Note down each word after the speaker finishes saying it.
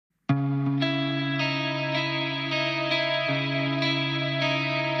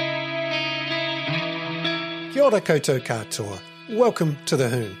Kia ora koutou katoa. Welcome to the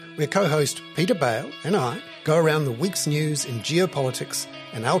Hoon, where co-host Peter Bale and I go around the week's news in geopolitics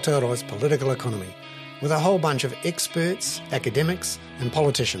and Aotearoa's political economy with a whole bunch of experts, academics and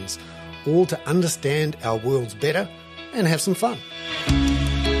politicians, all to understand our worlds better and have some fun.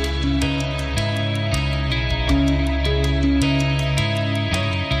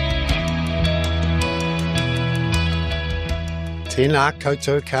 Tēnā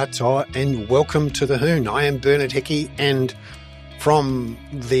koutou katoa and welcome to the Hoon. I am Bernard Hickey, and from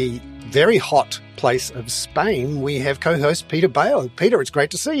the very hot place of Spain, we have co-host Peter Bale. Peter, it's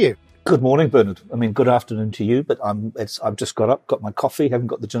great to see you. Good morning, Bernard. I mean, good afternoon to you, but I've just got up, got my coffee, haven't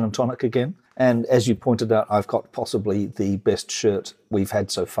got the gin and tonic again. And as you pointed out, I've got possibly the best shirt we've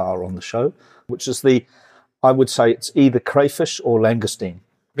had so far on the show, which is I would say it's either crayfish or langoustine.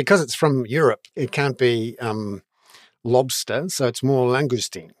 Because it's from Europe, it can't be lobster, so it's more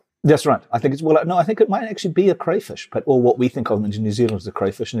langoustine. That's right. I think I think it might actually be a crayfish, or what we think of in New Zealand as a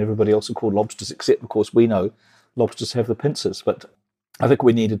crayfish, and everybody else are called lobsters, except, of course, we know lobsters have the pincers. But I think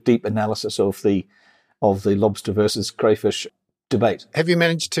we need a deep analysis of the lobster versus crayfish debate. Have you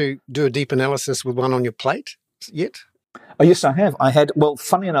managed to do a deep analysis with one on your plate yet? Oh, yes, I have.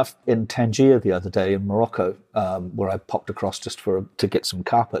 Funny enough, in Tangier the other day in Morocco, where I popped across just to get some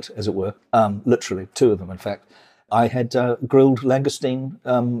carpet, as it were, literally two of them, in fact, I had grilled langoustine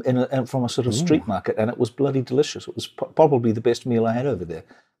from a sort of street market, and it was bloody delicious. It was probably the best meal I had over there.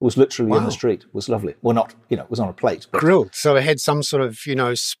 It was literally in the street. It was lovely. Well, not, it was on a plate. But grilled. So it had some sort of,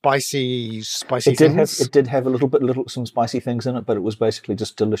 spicy things? It did have some spicy things in it, but it was basically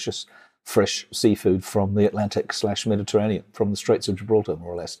just delicious, fresh seafood from the Atlantic/Mediterranean, from the Straits of Gibraltar,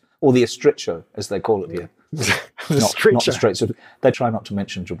 more or less. Or the Estrecho, as they call it here. Not the Straits of... They try not to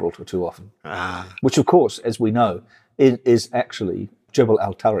mention Gibraltar too often. Which, of course, as we know, is actually Jebel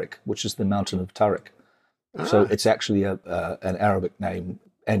al-Tariq, which is the mountain of Tariq. So it's actually an Arabic name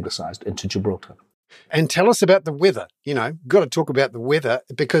anglicised into Gibraltar. And tell us about the weather. Got to talk about the weather,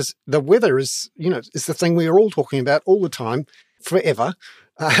 because the weather is, is the thing we are all talking about all the time, forever.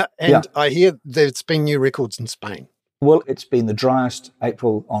 I hear there's been new records in Spain. Well, it's been the driest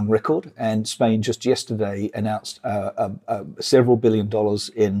April on record, and Spain just yesterday announced several $1 billion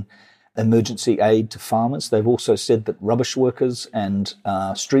in emergency aid to farmers. They've also said that rubbish workers and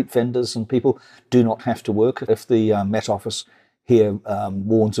street vendors and people do not have to work if the Met Office here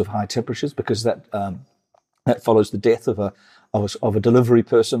warns of high temperatures, because that follows the death of a delivery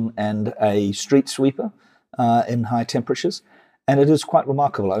person and a street sweeper in high temperatures. And it is quite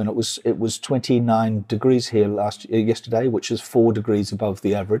remarkable. I mean, it was 29 degrees here yesterday, which is 4 degrees above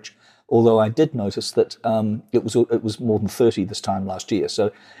the average. Although I did notice that it was more than 30 this time last year.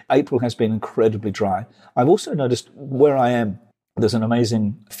 So April has been incredibly dry. I've also noticed where I am, there's an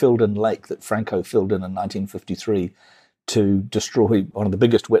amazing filled-in lake that Franco filled in 1953 to destroy one of the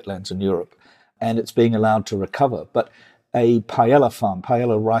biggest wetlands in Europe, and it's being allowed to recover. But a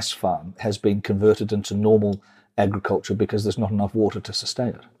paella rice farm, has been converted into normal agriculture because there's not enough water to sustain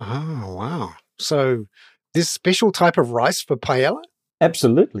it. Oh, wow. So this special type of rice for paella?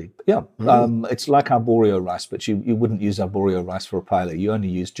 Absolutely, yeah. It's like arborio rice, but you wouldn't use arborio rice for a paella. You only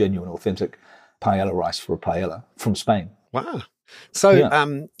use genuine, authentic paella rice for a paella from Spain. Wow.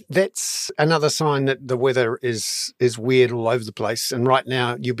 So that's another sign that the weather is weird all over the place. And right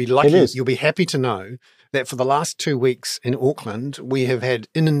now, you'll be happy to know that for the last 2 weeks in Auckland, we have had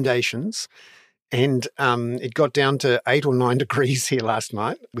inundations. And it got down to 8 or 9 degrees here last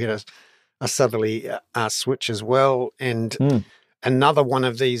night. We had a southerly switch as well. And another one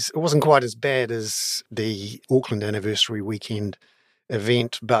of these, it wasn't quite as bad as the Auckland anniversary weekend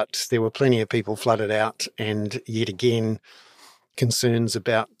event, but there were plenty of people flooded out. And yet again, concerns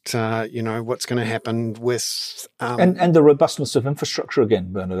about, what's going to happen with... And the robustness of infrastructure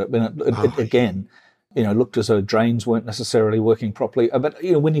again, Bernard. Again... looked as though drains weren't necessarily working properly. But,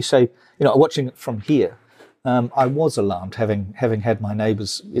 when you say, watching it from here, I was alarmed having had my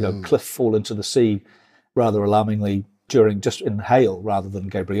neighbour's, cliff fall into the sea rather alarmingly just in hail rather than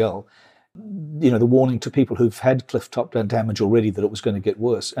Gabrielle. The warning to people who've had cliff top damage already that it was going to get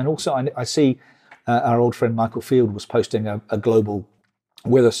worse. And also I see our old friend Michael Field was posting a global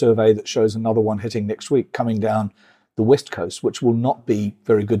weather survey that shows another one hitting next week coming down the west coast, which will not be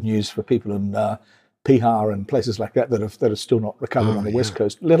very good news for people in Pihar and places like that are still not recovered on the west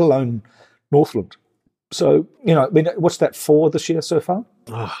coast, let alone Northland. So, what's that for this year so far?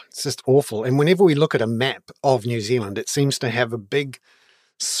 Oh, it's just awful. And whenever we look at a map of New Zealand, it seems to have a big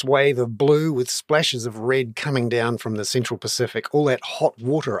swathe of blue with splashes of red coming down from the Central Pacific, all that hot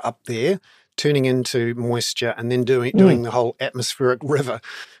water up there turning into moisture and then doing the whole atmospheric river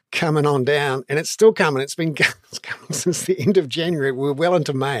coming on down, and it's still coming. It's coming since the end of January. We're well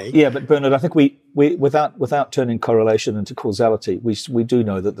into May. Yeah, but Bernard, I think we without turning correlation into causality, we do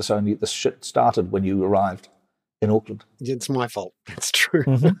know that this shit started when you arrived in Auckland. It's my fault. That's true.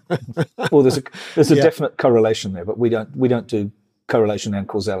 Mm-hmm. Well, there's a definite correlation there, but we don't do correlation and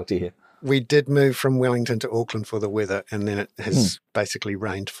causality here. We did move from Wellington to Auckland for the weather, and then it has basically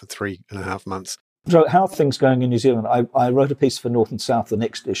rained for 3.5 months. So how are things going in New Zealand? I wrote a piece for North and South, the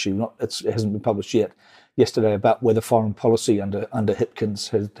next issue. It hasn't been published yet. Yesterday, about whether foreign policy under Hipkins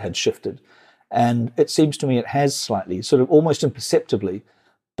had shifted, and it seems to me it has slightly, sort of almost imperceptibly.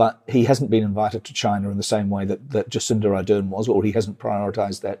 But he hasn't been invited to China in the same way that Jacinda Ardern was, or he hasn't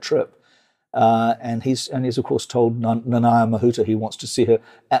prioritised that trip. And he's of course told Nanaia Mahuta he wants to see her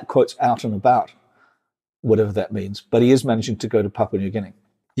quotes out and about, whatever that means. But he is managing to go to Papua New Guinea.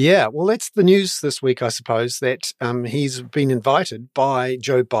 Yeah, well, that's the news this week, I suppose, that he's been invited by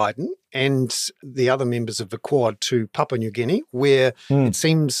Joe Biden and the other members of the Quad to Papua New Guinea, where it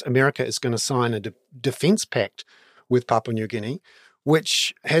seems America is going to sign a defence pact with Papua New Guinea,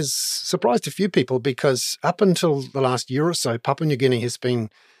 which has surprised a few people because up until the last year or so, Papua New Guinea has been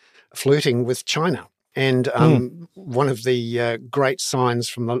flirting with China. And one of the great signs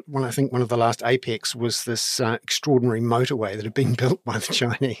from one of the last APECs was this extraordinary motorway that had been built by the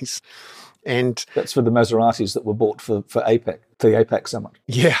Chinese. And that's for the Maseratis that were bought for APEC, the APEC summit.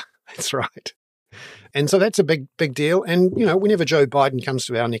 Yeah, that's right. And so that's a big deal. And, whenever Joe Biden comes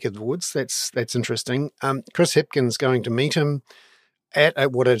to our neck of the woods, that's interesting. Chris Hipkins going to meet him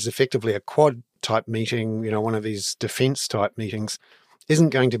at what is effectively a Quad-type meeting, one of these defence-type meetings, isn't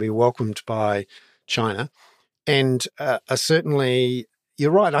going to be welcomed by China. And certainly,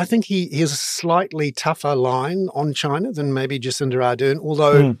 you're right, I think he has a slightly tougher line on China than maybe Jacinda Ardern,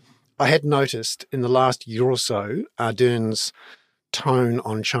 although I had noticed in the last year or so, Ardern's tone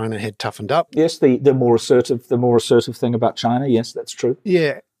on China had toughened up. Yes, the more assertive thing about China, yes, that's true.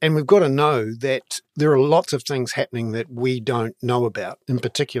 Yeah, and we've got to know that there are lots of things happening that we don't know about, in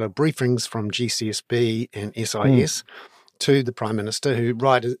particular briefings from GCSB and SIS to the Prime Minister, who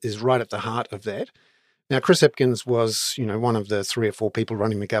is right at the heart of that. Now, Chris Hipkins was, one of the 3 or 4 people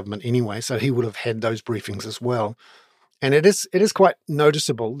running the government anyway, so he would have had those briefings as well. And it is quite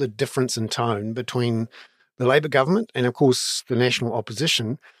noticeable, the difference in tone between the Labour government and, of course, the national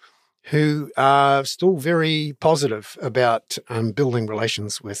opposition, who are still very positive about building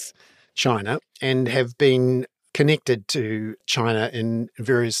relations with China and have been connected to China in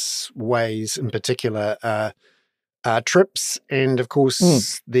various ways, in particular trips and, of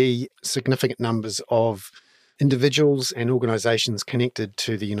course, the significant numbers of individuals and organisations connected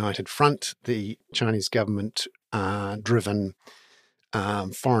to the United Front, the Chinese government-driven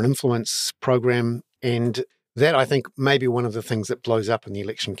foreign influence program. And that, I think, may be one of the things that blows up in the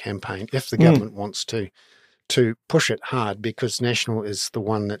election campaign if the government wants to push it hard, because National is the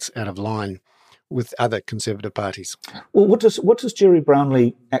one that's out of line with other Conservative parties. Well, what does Jerry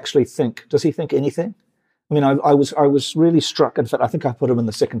Brownlee actually think? Does he think anything? I mean, I was really struck. In fact, I think I put him in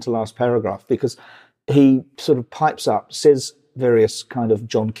the second to last paragraph because he sort of pipes up, says various kind of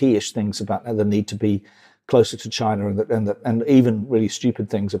John Key-ish things about the need to be closer to China and even really stupid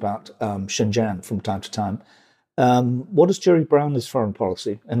things about Xinjiang from time to time. What is Jerry Brownlee's foreign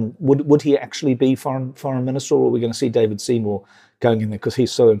policy? And would he actually be foreign minister, or are we going to see David Seymour going in there because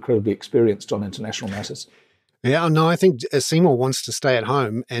he's so incredibly experienced on international matters? Yeah, no, I think Seymour wants to stay at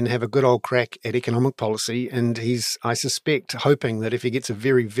home and have a good old crack at economic policy, and he's, I suspect, hoping that if he gets a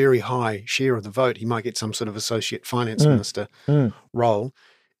very, very high share of the vote, he might get some sort of associate finance minister role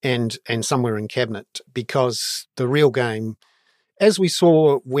and somewhere in cabinet, because the real game, as we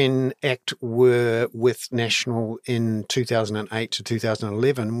saw when ACT were with National in 2008 to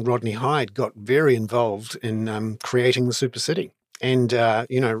 2011, Rodney Hyde got very involved in creating the super city and,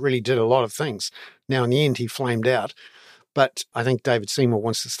 really did a lot of things. Now, in the end, he flamed out, but I think David Seymour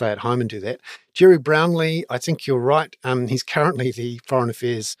wants to stay at home and do that. Jerry Brownlee, I think you're right. He's currently the Foreign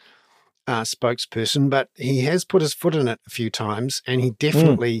Affairs spokesperson, but he has put his foot in it a few times, and he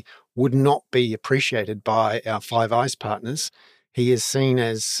definitely would not be appreciated by our Five Eyes partners. He is seen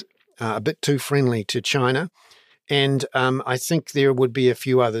as a bit too friendly to China. And I think there would be a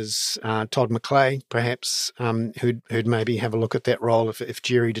few others, Todd McClay, perhaps, who'd maybe have a look at that role if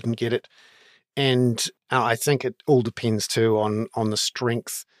Jerry didn't get it. And I think it all depends, too, on the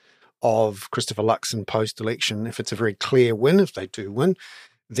strength of Christopher Luxon post-election. If it's a very clear win, if they do win,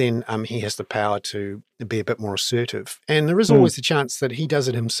 then he has the power to be a bit more assertive. And there is always the chance that he does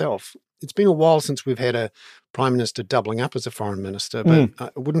it himself. It's been a while since we've had a prime minister doubling up as a foreign minister, but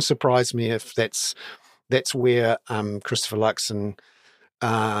it wouldn't surprise me if that's where Christopher Luxon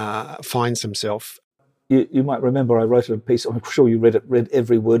finds himself. You might remember I wrote a piece, I'm sure you read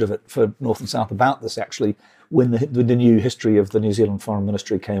every word of it for North and South about this, actually, when the new history of the New Zealand Foreign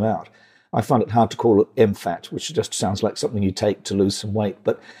Ministry came out. I find it hard to call it MFAT, which just sounds like something you take to lose some weight.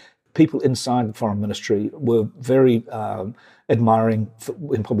 But people inside the Foreign Ministry were very admiring,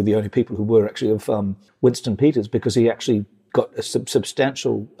 and probably the only people who were actually, of Winston Peters, because he actually got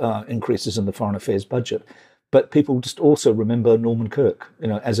substantial increases in the foreign affairs budget. But people just also remember Norman Kirk,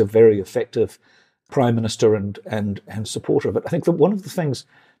 as a very effective Prime Minister and supporter of it. I think that one of the things,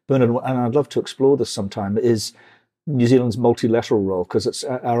 Bernard, and I'd love to explore this sometime, is New Zealand's multilateral role, because it's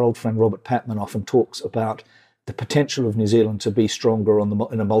our old friend Robert Patman often talks about the potential of New Zealand to be stronger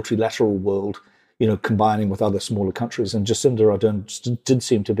in a multilateral world, combining with other smaller countries. And Jacinda Ardern did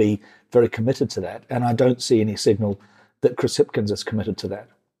seem to be very committed to that. And I don't see any signal that Chris Hipkins is committed to that.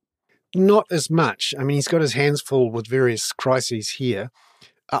 Not as much. I mean, he's got his hands full with various crises here.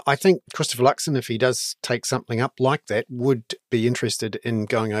 I think Christopher Luxon, if he does take something up like that, would be interested in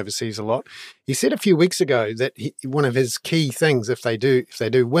going overseas a lot. He said a few weeks ago that one of his key things, if they do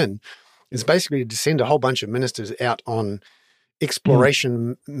win, is basically to send a whole bunch of ministers out on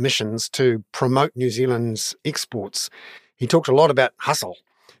exploration missions to promote New Zealand's exports. He talked a lot about hustle.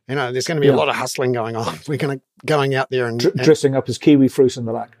 There's going to be a lot of hustling going on. We're going out there and dressing up as kiwi fruit and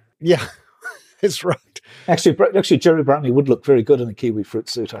the like. Yeah, that's right. Actually, Jerry Brownlee would look very good in a kiwi fruit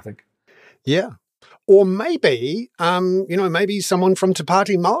suit, I think. Yeah. Or maybe, maybe someone from Te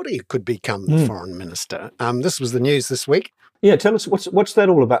Pāti Māori could become the foreign minister. This was the news this week. Yeah, tell us, what's that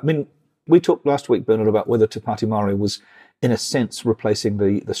all about? I mean, we talked last week, Bernard, about whether Te Pāti Māori was, in a sense, replacing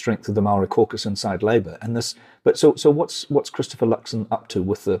the strength of the Māori caucus inside Labour. So what's Christopher Luxon up to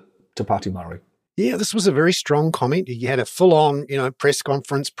with the Te Pāti Māori? Yeah, this was a very strong comment. He had a full-on,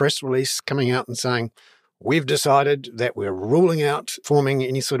 press release coming out and saying, we've decided that we're ruling out forming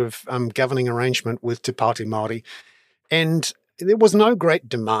any sort of governing arrangement with Te Pāti Māori. And there was no great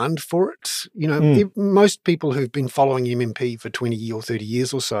demand for it. Most people who've been following MMP for 20 or 30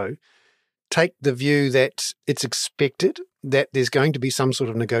 years or so take the view that it's expected that there's going to be some sort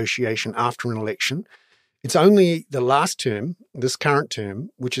of negotiation after an election. It's only the last term, this current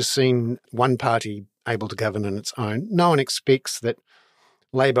term, which has seen one party able to govern on its own. No one expects that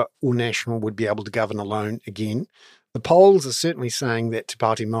Labour or National would be able to govern alone again. The polls are certainly saying that Te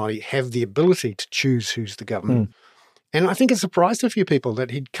Pāti Māori have the ability to choose who's the government. And I think it surprised a few people that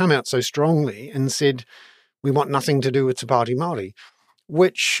he'd come out so strongly and said, we want nothing to do with Te Pāti Māori,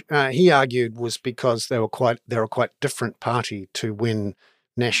 which he argued was because they were quite different party to when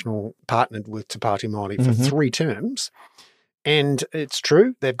National partnered with Te Pāti Māori for 3 terms. And it's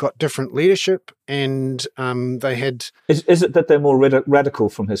true, they've got different leadership, and they had... Is it that they're more radical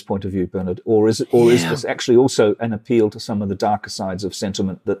from his point of view, Bernard? Or is this actually also an appeal to some of the darker sides of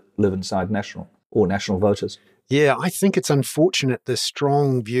sentiment that live inside National or National voters? Yeah, I think it's unfortunate, the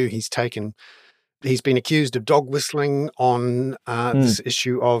strong view he's taken. He's been accused of dog whistling on this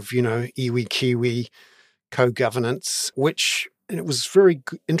issue of, iwi Kiwi co-governance, which... And it was very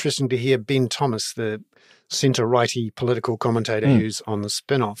interesting to hear Ben Thomas, the centre-righty political commentator who's on the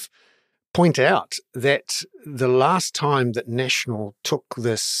spin-off, point out that the last time that National took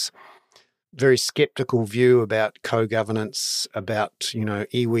this very sceptical view about co-governance, about,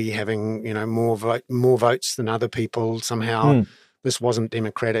 iwi having, more votes than other people, somehow this wasn't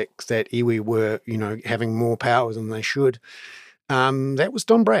democratic, that iwi were, having more power than they should, that was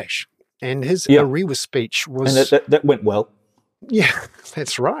Don Brash. And his Arewa speech was... And that went well. Yeah,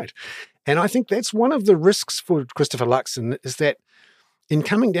 that's right. And I think that's one of the risks for Christopher Luxon, is that in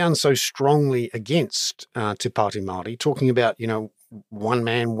coming down so strongly against Te Pāti Māori, talking about, one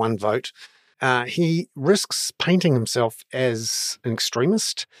man, one vote, he risks painting himself as an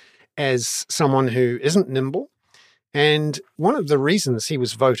extremist, as someone who isn't nimble. And one of the reasons he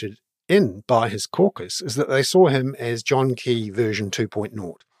was voted in by his caucus is that they saw him as John Key version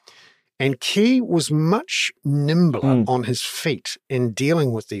 2.0. And Key was much nimbler on his feet in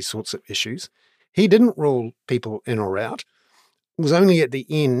dealing with these sorts of issues. He didn't rule people in or out. It was only at the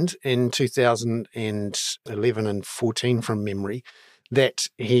end in 2011 and 14 from memory that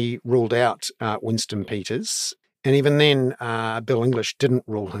he ruled out Winston Peters. And even then, Bill English didn't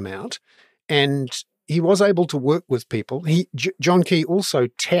rule him out. And he was able to work with people. John Key also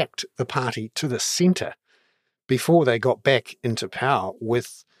tacked the party to the centre before they got back into power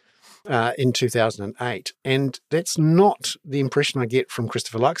with... in 2008. And that's not the impression I get from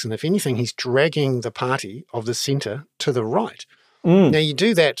Christopher Luxon. If anything, he's dragging the party of the centre to the right. Now, you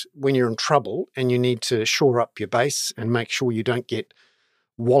do that when you're in trouble and you need to shore up your base and make sure you don't get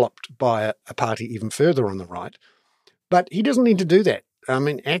walloped by a party even further on the right. But he doesn't need to do that I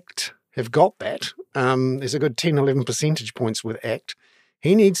mean, ACT have got that. There's a good 10, 11 percentage points with ACT.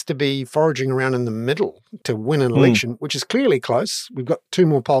 He needs to be foraging around in the middle to win an election, which is clearly close. We've got 2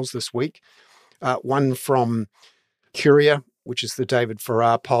 more polls this week. One from Curia, which is the David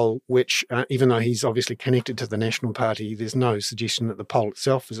Farrar poll, which, even though he's obviously connected to the National Party, there's no suggestion that the poll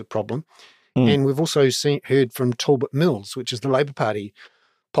itself is a problem. And we've also heard from Talbot Mills, which is the Labour Party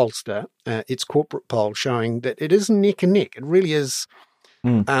pollster, its corporate poll, showing that it is neck and neck. It really is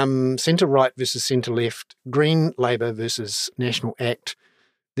centre-right versus centre-left, Green Labour versus National ACT.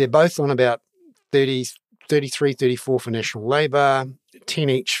 They're both on about 30, 33, 34 for National Labour, 10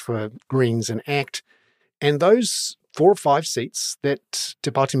 each for Greens and ACT. And those 4 or 5 seats that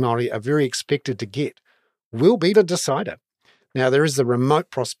Te Pāti Māori are very expected to get will be the decider. Now, there is the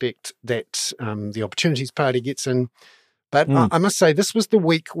remote prospect that the Opportunities Party gets in. But I must say, this was the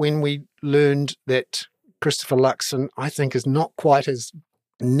week when we learned that Christopher Luxon, I think, is not quite as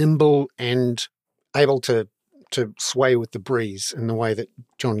nimble and able to sway with the breeze in the way that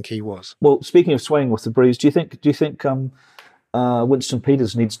John Key was. Well, speaking of swaying with the breeze, do you think Winston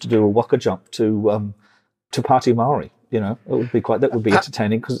Peters needs to do a waka jump to Pāti Māori? That would be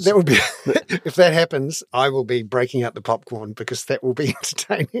entertaining. Cause that would be, if that happens, I will be breaking out the popcorn because that will be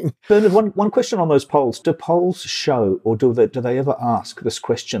entertaining. Bernard, one question on those polls. Do polls show, or do they ever ask this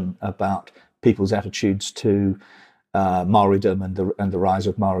question about people's attitudes to Māoridom and the rise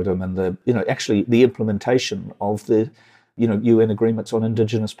of Māoridom and actually the implementation of the UN agreements on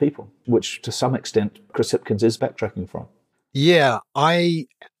Indigenous people, which to some extent Chris Hipkins is backtracking from? Yeah,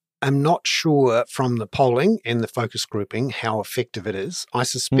 I'm not sure from the polling and the focus grouping how effective it is. I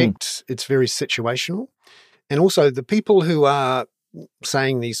suspect it's very situational. And also the people who are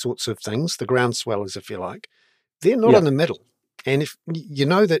saying these sorts of things, the groundswellers, if you like, they're not in the middle. And if you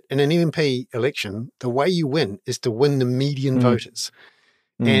know that in an MP election, the way you win is to win the median voters.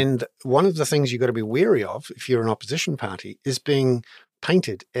 And one of the things you've got to be wary of if you're an opposition party is being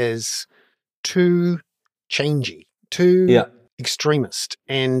painted as too changey, too extremist.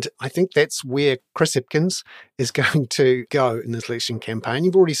 And I think that's where Chris Hipkins is going to go in this election campaign.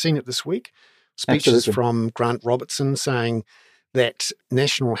 You've already seen it this week. Speeches from Grant Robertson saying that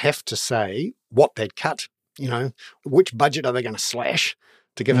National have to say what they'd cut, which budget are they going to slash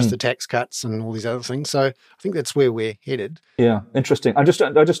to give us the tax cuts and all these other things. So I think that's where we're headed. Yeah, interesting. I just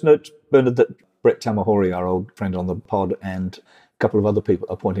note, Bernard, that Brett Tamahori, our old friend on the pod, and a couple of other people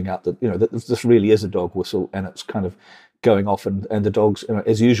are pointing out that, that this really is a dog whistle and it's kind of going off and the dogs,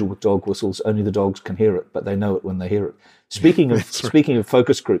 as usual with dog whistles, only the dogs can hear it, but they know it when they hear it. Speaking of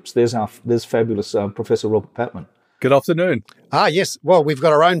focus groups, there's fabulous Professor Robert Patman. Good afternoon. Yes. Well, we've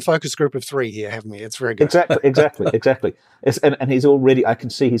got our own focus group of 3 here, haven't we? It's very good. Exactly. And he's already, I can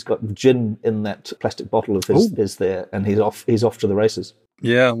see he's got gin in that plastic bottle of his there, and he's off to the races.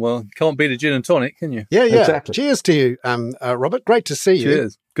 Yeah, well, can't beat a gin and tonic, can you? Yeah. Exactly. Cheers to you, Robert. Great to see you.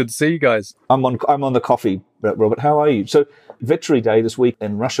 Cheers. Good to see you guys. I'm on the coffee, Robert. How are you? So Victory Day this week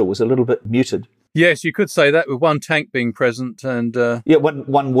in Russia was a little bit muted. Yes, you could say that, with one tank being present and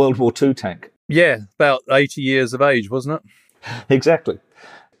one World War II tank. Yeah, about 80 years of age, wasn't it? Exactly.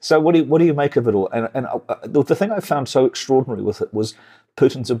 So what do you make of it all? And the thing I found so extraordinary with it was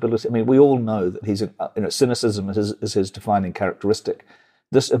Putin's ability. I mean, we all know that he's cynicism is his defining characteristic.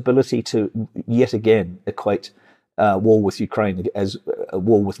 This ability to yet again equate war with Ukraine as a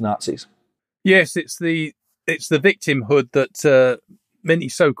war with Nazis. Yes, it's the victimhood that many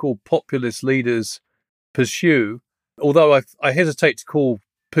so-called populist leaders pursue. Although I hesitate to call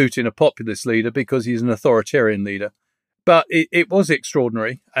Putin a populist leader because he's an authoritarian leader. But it was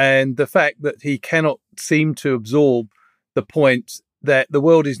extraordinary. And the fact that he cannot seem to absorb the point that the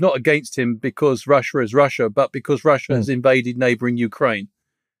world is not against him because Russia is Russia, but because Russia has invaded neighbouring Ukraine.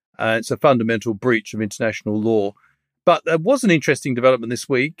 It's a fundamental breach of international law. But there was an interesting development this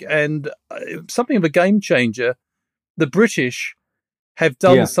week and something of a game changer. The British have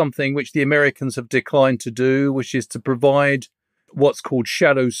done something which the Americans have declined to do, which is to provide what's called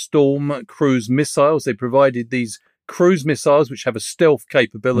Shadow Storm cruise missiles. They provided these cruise missiles which have a stealth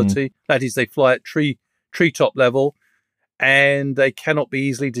capability. That is, they fly at treetop level and they cannot be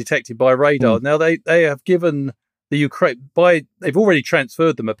easily detected by radar. Now, they have given the Ukraine they've already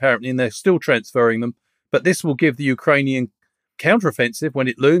transferred them apparently, and they're still transferring them. But this will give the Ukrainian counteroffensive, when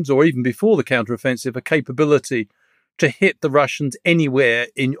it looms, or even before the counteroffensive, a capability to hit the Russians anywhere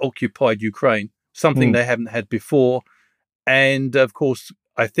in occupied Ukraine, something they haven't had before. And, of course,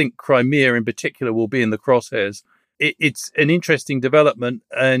 I think Crimea in particular will be in the crosshairs. It's an interesting development,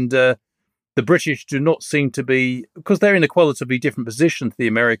 and the British do not seem to be, because they're in a qualitatively different position to the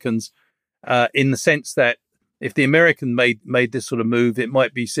Americans, in the sense that if the American made this sort of move, it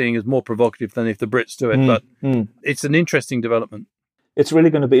might be seen as more provocative than if the Brits do it. But it's an interesting development. It's really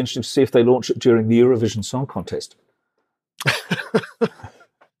going to be interesting to see if they launch it during the Eurovision Song Contest.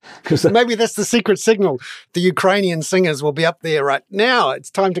 Maybe that's the secret signal. The Ukrainian singers will be up there right now. It's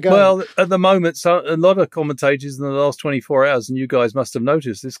time to go. Well, at the moment, a lot of commentators in the last 24 hours, and you guys must have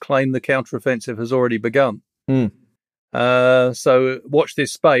noticed this, claim the counteroffensive has already begun. So watch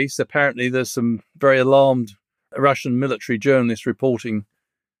this space. Apparently, there's some very alarmed Russian military journalists reporting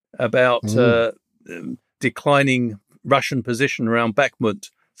about declining Russian position around Bakhmut.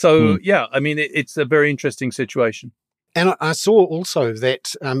 So, it's a very interesting situation. And I saw also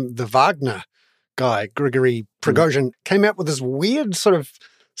that the Wagner guy, Grigory Prigozhin, came out with this weird sort of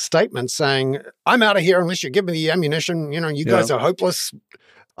statement saying, I'm out of here unless you give me the ammunition. You guys are hopeless.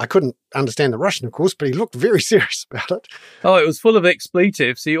 I couldn't understand the Russian, of course, but he looked very serious about it. Oh, it was full of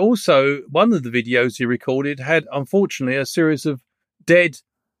expletives. He also, one of the videos he recorded had, unfortunately, a series of dead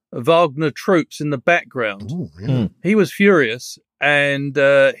Wagner troops in the background. Ooh, yeah. He was furious, and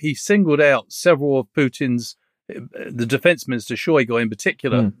he singled out several of Putin's, the defense minister, Shoigu in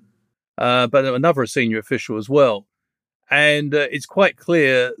particular, but another senior official as well. And it's quite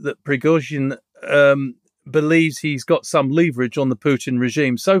clear that Prigozhin believes he's got some leverage on the Putin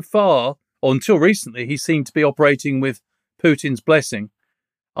regime. So far, or until recently, he seemed to be operating with Putin's blessing.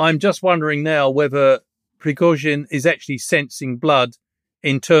 I'm just wondering now whether Prigozhin is actually sensing blood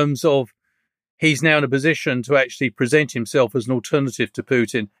in terms of he's now in a position to actually present himself as an alternative to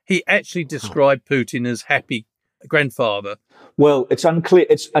Putin. He actually described Putin as happy grandfather. Well, it's unclear.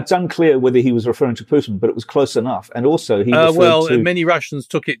 It's unclear whether he was referring to Putin, but it was close enough. And also, he referred to... many Russians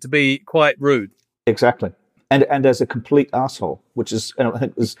took it to be quite rude. Exactly, and as a complete asshole, which is, I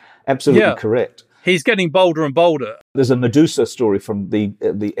think, was absolutely correct. He's getting bolder and bolder. There's a Medusa story from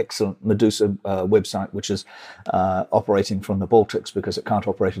the excellent Medusa website, which is operating from the Baltics because it can't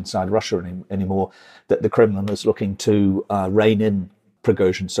operate inside Russia anymore, that the Kremlin is looking to rein in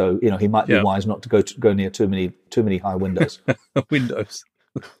Prigozhin. So, he might be wise not to go near too many high windows. Windows.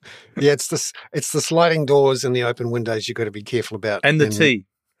 Yeah, it's the sliding doors and the open windows you've got to be careful about. And the tea.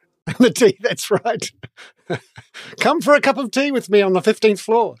 And the tea, that's right. Come for a cup of tea with me on the 15th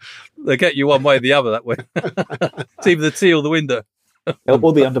floor. They get you one way or the other that way. It's either the tea or the window.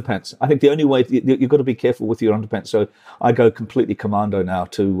 Or the underpants. I think the only way, you've got to be careful with your underpants. So I go completely commando now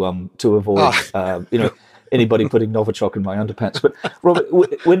to avoid, anybody putting Novichok in my underpants. But Robert,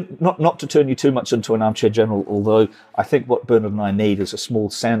 not to turn you too much into an armchair general, although I think what Bernard and I need is a small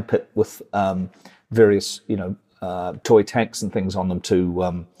sandpit with various, toy tanks and things on them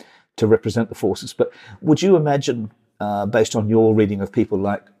to represent the forces. But would you imagine, based on your reading of people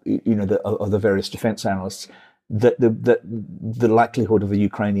like of the various defense analysts, that the likelihood of a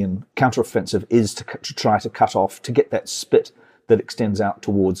Ukrainian counteroffensive is to try to cut off, to get that spit that extends out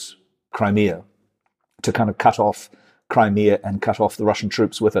towards Crimea, to kind of cut off Crimea and cut off the Russian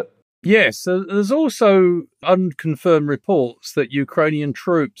troops with it? Yes, there's also unconfirmed reports that Ukrainian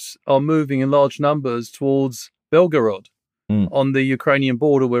troops are moving in large numbers towards Belgorod on the Ukrainian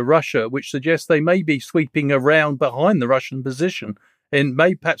border with Russia, which suggests they may be sweeping around behind the Russian position and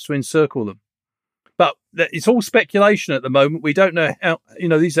may perhaps to encircle them. But it's all speculation at the moment. We don't know how,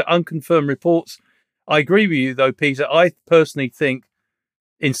 these are unconfirmed reports. I agree with you, though, Peter. I personally think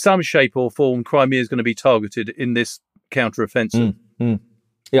in some shape or form, Crimea is going to be targeted in this counteroffensive.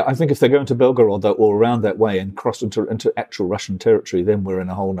 Yeah, I think if they're going to Belgorod, though, or around that way and cross into actual Russian territory, then we're in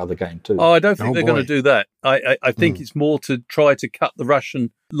a whole other game too. Oh, I don't think they're going to do that. I think it's more to try to cut the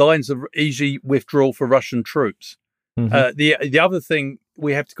Russian lines of easy withdrawal for Russian troops. The other thing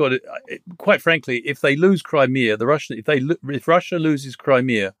we have to go to, quite frankly, if they lose Crimea, if Russia loses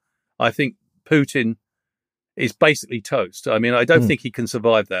Crimea, I think Putin is basically toast. I mean, I don't think he can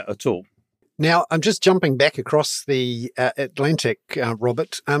survive that at all. Now, I'm just jumping back across the Atlantic,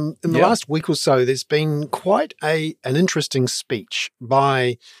 Robert. In the last week or so, there's been quite an interesting speech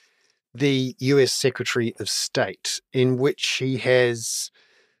by the US Secretary of State in which he has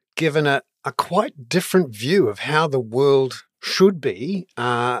given a quite different view of how the world should be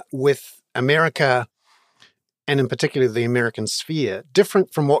with America and in particular the American sphere,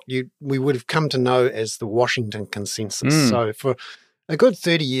 different from what we would have come to know as the Washington Consensus. So for a good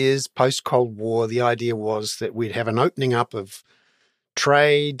 30 years post-Cold War, the idea was that we'd have an opening up of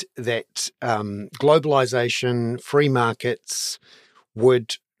trade, that globalization, free markets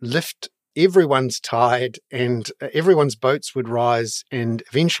would lift everyone's tide and everyone's boats would rise and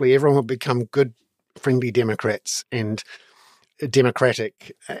eventually everyone would become good, friendly Democrats and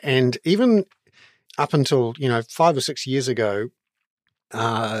democratic. And even up until, 5 or 6 years ago,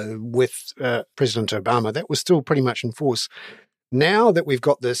 with President Obama, that was still pretty much in force. Now that we've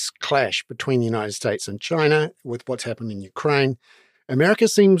got this clash between the United States and China with what's happened in Ukraine, America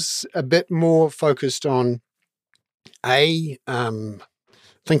seems a bit more focused on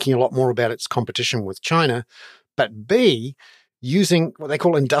thinking a lot more about its competition with China, but B, using what they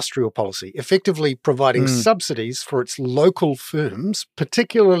call industrial policy, effectively providing subsidies for its local firms,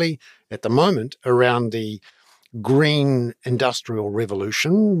 particularly at the moment around the green industrial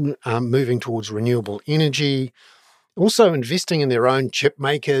revolution, moving towards renewable energy, also investing in their own chip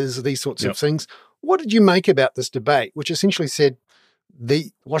makers, these sorts of things. What did you make about this debate, which essentially said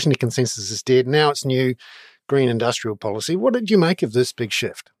the Washington Consensus is dead, now it's new green industrial policy? What did you make of this big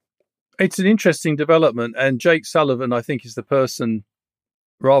shift? It's an interesting development, and Jake Sullivan, I think, is the person,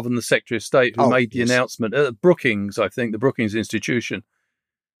 rather than the Secretary of State, who made the announcement at Brookings, I think, the Brookings Institution.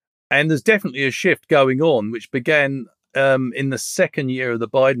 And there's definitely a shift going on, which began in the second year of the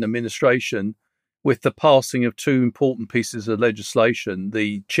Biden administration with the passing of two important pieces of legislation,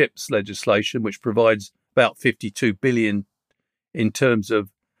 the CHIPS legislation, which provides about $52 billion in terms of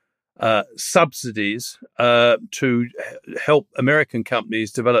subsidies to help American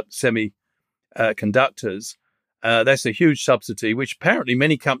companies develop semiconductors. That's a huge subsidy, which apparently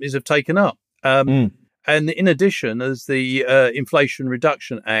many companies have taken up. And in addition, there's the Inflation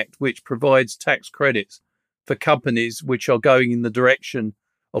Reduction Act, which provides tax credits for companies which are going in the direction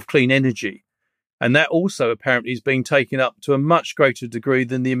of clean energy. And that also apparently is being taken up to a much greater degree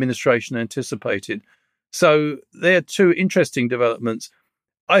than the administration anticipated. So there are two interesting developments.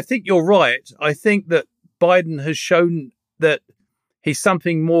 I think you're right. I think that Biden has shown that he's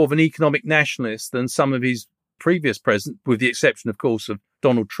something more of an economic nationalist than some of his previous presidents, with the exception, of course, of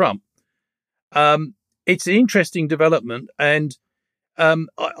Donald Trump. It's an interesting development, and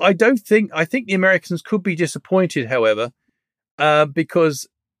I think the Americans could be disappointed, however, because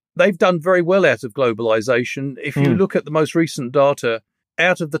they've done very well out of globalization. If you look at the most recent data,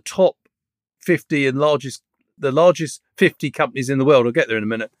 out of the top 50 and the largest 50 companies in the world, I'll get there in a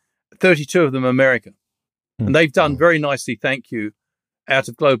minute, 32 of them are American. And they've done very nicely, thank you, out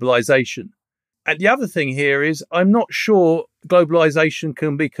of globalization. And the other thing here is I'm not sure globalization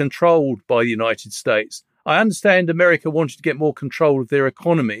can be controlled by the United States. I understand America wanted to get more control of their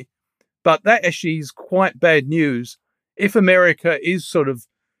economy, but that actually is quite bad news. If America is sort of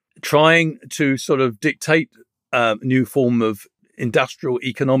trying to sort of dictate a new form of industrial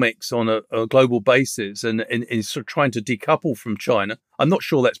economics on a global basis and is sort of trying to decouple from China, I'm not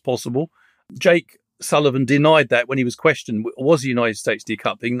sure that's possible. Jake Sullivan denied that when he was questioned, was the United States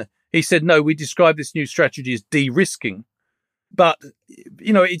decoupling? He said, no, we describe this new strategy as de-risking. But,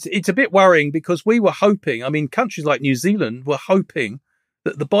 you know, it's a bit worrying because we were hoping, I mean, countries like New Zealand were hoping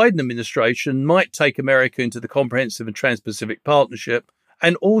that the Biden administration might take America into the Comprehensive and Trans-Pacific Partnership,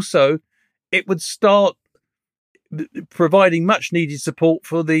 and also it would start providing much needed support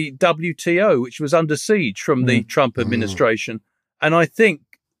for the WTO, which was under siege from the Trump administration. And I think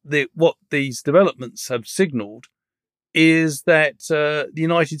that what these developments have signaled is that the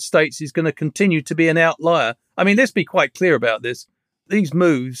United States is going to continue to be an outlier. I mean, let's be quite clear about this. These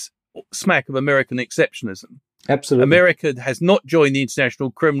moves smack of American exceptionalism. Absolutely. America has not joined the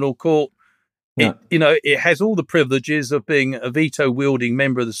International Criminal Court. No. It has all the privileges of being a veto-wielding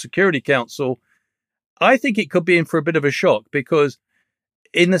member of the Security Council. I think it could be in for a bit of a shock because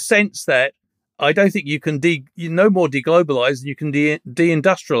in the sense that I don't think you can no more deglobalize than you can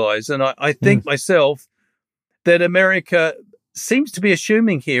deindustrialize. And I think myself that America seems to be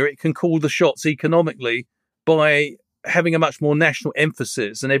assuming here it can call the shots economically by having a much more national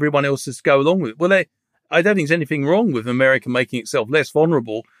emphasis and everyone else has to go along with it. Well, I don't think there's anything wrong with America making itself less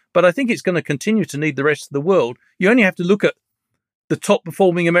vulnerable, but I think it's going to continue to need the rest of the world. You only have to look at the top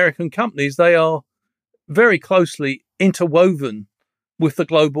performing American companies. They are very closely interwoven with the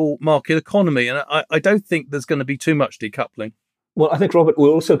global market economy. And I don't think there's going to be too much decoupling. Well, I think, Robert, we're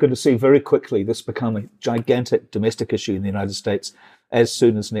also going to see very quickly this become a gigantic domestic issue in the United States as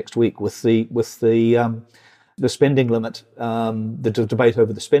soon as next week with the spending limit, the debate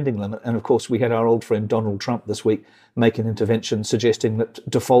over the spending limit. And of course, we had our old friend Donald Trump this week make an intervention suggesting that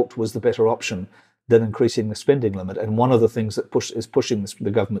default was the better option than increasing the spending limit. And one of the things that is pushing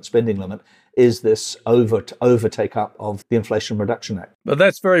the government spending limit is this overtake up of the Inflation Reduction Act. But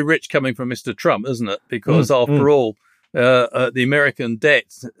that's very rich coming from Mr. Trump, isn't it? Because after all, the American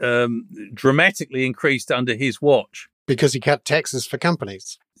debt dramatically increased under his watch. Because he cut taxes for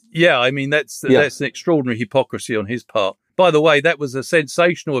companies. Yeah, I mean, that's an extraordinary hypocrisy on his part. By the way, that was a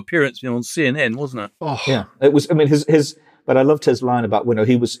sensational appearance on CNN, wasn't it? Oh. Yeah, it was. I mean, his But I loved his line about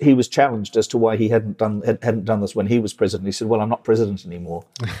he was challenged as to why he hadn't done this when he was president. He said, "Well, I'm not president anymore."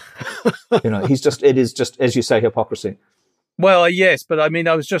 It is just as you say, hypocrisy. Well, yes, but I mean,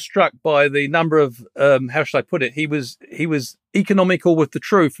 I was just struck by the number of how should I put it? He was economical with the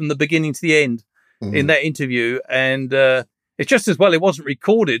truth from the beginning to the end in that interview, and it's just as well it wasn't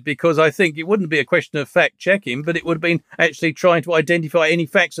recorded, because I think it wouldn't be a question of fact checking, but it would have been actually trying to identify any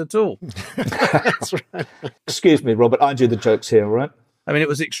facts at all. That's right. Excuse me, Robert, I do the jokes here, right? I mean, it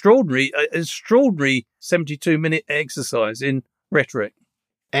was extraordinary 72-minute exercise in rhetoric.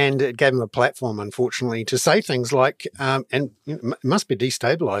 And it gave him a platform, unfortunately, to say things like, and it must be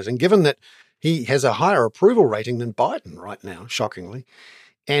destabilizing, given that he has a higher approval rating than Biden right now, shockingly.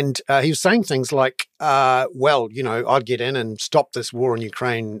 And he was saying things like, I'd get in and stop this war in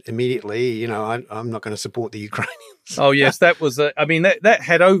Ukraine immediately. I'm not going to support the Ukrainians. Oh, yes, that was, that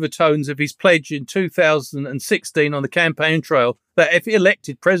had overtones of his pledge in 2016 on the campaign trail that if he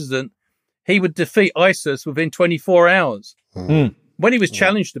elected president, he would defeat ISIS within 24 hours. Mm. When he was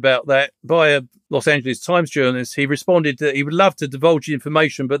challenged about that by a Los Angeles Times journalist, he responded that he would love to divulge the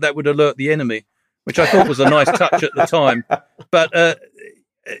information, but that would alert the enemy, which I thought was a nice touch at the time. But,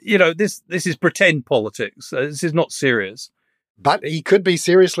 this is pretend politics. This is not serious. But he could be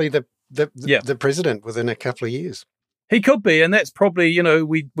seriously the president within a couple of years. He could be, and that's probably,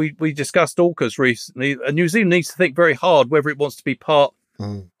 we discussed AUKUS recently. New Zealand needs to think very hard whether it wants to be part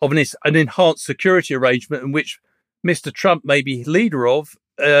of an enhanced security arrangement in which Mr. Trump may be leader of,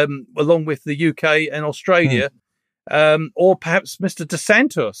 along with the UK and Australia, or perhaps Mr.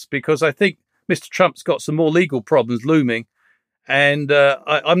 DeSantis, because I think Mr. Trump's got some more legal problems looming, and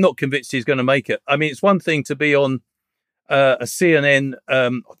I'm not convinced he's going to make it. I mean, it's one thing to be on a CNN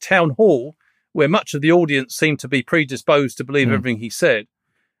town hall where much of the audience seemed to be predisposed to believe everything he said,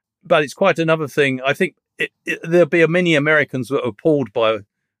 but it's quite another thing. I think there'll be many Americans that are appalled by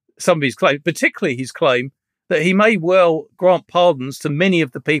some of his claims, particularly his claim that he may well grant pardons to many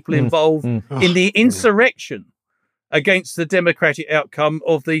of the people involved in the insurrection against the democratic outcome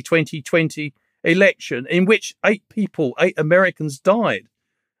of the 2020 election, in which 8 Americans died.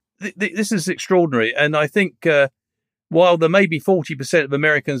 This is extraordinary. And I think while there may be 40% of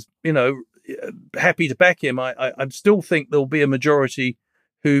Americans, happy to back him, I still think there'll be a majority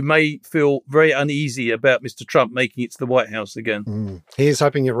who may feel very uneasy about Mr. Trump making it to the White House again. Here's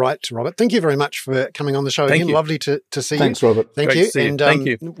hoping you're right, Robert. Thank you very much for coming on the show again. Lovely to see you. Thanks, Robert. Thank you. And thank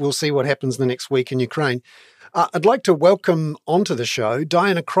you. We'll see what happens the next week in Ukraine. I'd like to welcome onto the show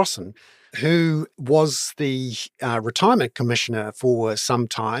Diana Crossan, who was the retirement commissioner for some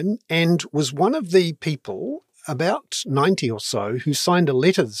time and was one of the people, about 90 or so, who signed a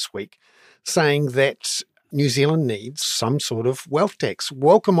letter this week saying that New Zealand needs some sort of wealth tax.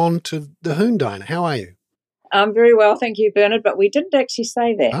 Welcome on to the Hoon, Diana. How are you? I'm very well, thank you, Bernard, but we didn't actually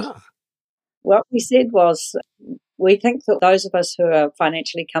say that. What we said was we think that those of us who are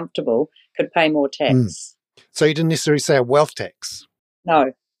financially comfortable could pay more tax. So you didn't necessarily say a wealth tax?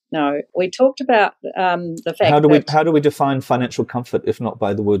 No. We talked about the fact how do we define financial comfort if not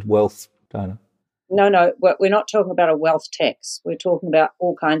by the word wealth, Diana? No, we're not talking about a wealth tax. We're talking about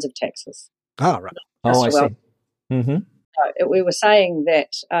all kinds of taxes. Oh, right. I see. Mm-hmm. We were saying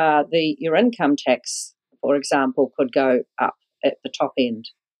that your income tax, for example, could go up at the top end.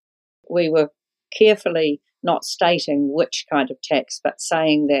 We were carefully not stating which kind of tax, but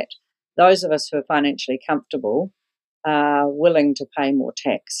saying that those of us who are financially comfortable are willing to pay more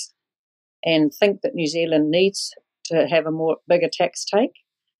tax and think that New Zealand needs to have a bigger tax take.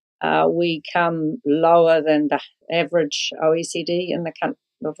 We come lower than the average OECD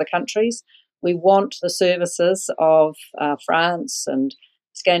of the countries. We want the services of France and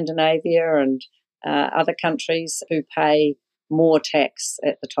Scandinavia and other countries who pay more tax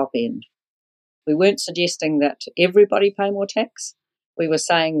at the top end. We weren't suggesting that everybody pay more tax. We were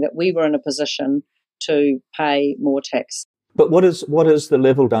saying that we were in a position to pay more tax. But what is the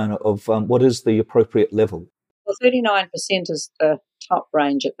level, Diana, of what is the appropriate level? Well, 39% is the top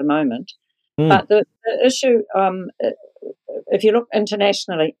range at the moment. But the issue, if you look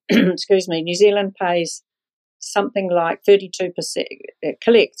internationally, New Zealand pays something like 32%,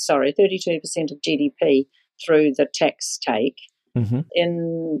 collects 32% of GDP through the tax take. Mm-hmm.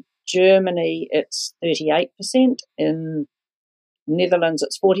 In Germany, it's 38%. In Netherlands,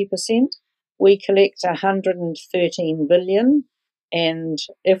 it's 40%. We collect 113 billion. And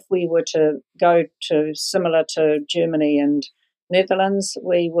if we were to go to similar to Germany and Netherlands,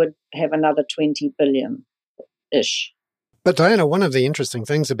 we would have another 20 billion-ish. But Diana, one of the interesting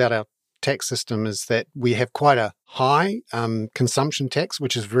things about our tax system is that we have quite a high consumption tax,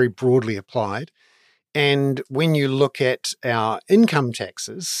 which is very broadly applied. And when you look at our income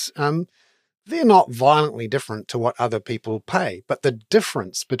taxes, they're not violently different to what other people pay. But the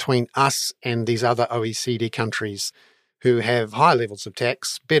difference between us and these other OECD countries who have high levels of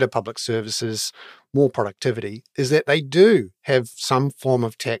tax, better public services, more productivity, is that they do have some form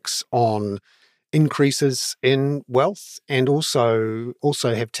of tax on increases in wealth, and also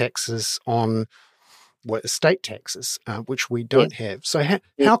have taxes on estate taxes, which we don't have. So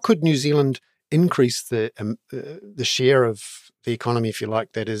how could New Zealand increase the share of the economy, if you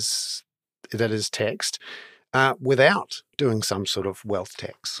like, that is taxed without doing some sort of wealth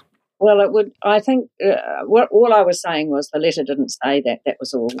tax? Well, it would. I think all I was saying was the letter didn't say that. That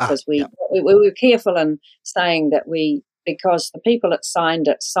was all, because we were careful in saying that because the people that signed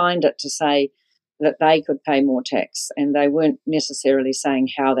it to say that they could pay more tax, and they weren't necessarily saying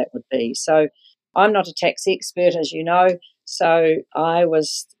how that would be. So I'm not a tax expert, as you know, so I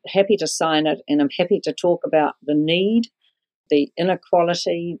was happy to sign it, and I'm happy to talk about the need, the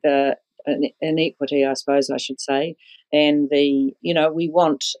inequality, the inequity, I suppose I should say, and we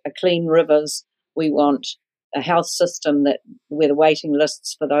want clean rivers, we want a health system where the waiting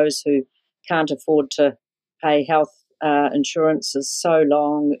lists for those who can't afford to pay health insurance is so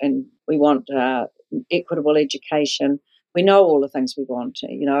long, and we want equitable education. We know all the things we want.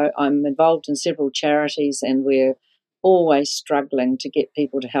 I'm involved in several charities, and we're always struggling to get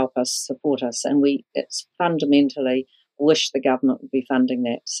people to help us, support us, and it's fundamentally wish the government would be funding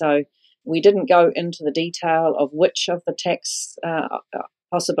that. So we didn't go into the detail of which of the tax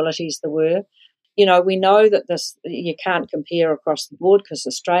possibilities there were. We know that you can't compare across the board, because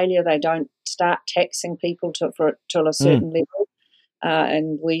Australia, they don't start taxing people till a certain level,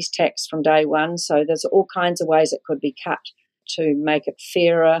 and we tax from day one. So there's all kinds of ways it could be cut to make it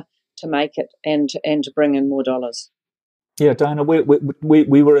fairer, to make it and to bring in more dollars. Yeah, Diana, we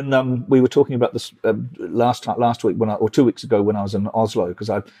were in we were talking about this last week or 2 weeks ago when I was in Oslo, because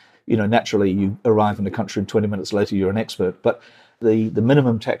naturally you arrive in the country and 20 minutes later you're an expert, but the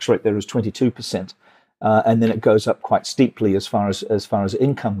minimum tax rate there is 22%, and then it goes up quite steeply as far as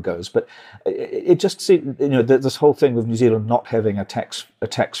income goes. But it just seems, this whole thing with New Zealand not having a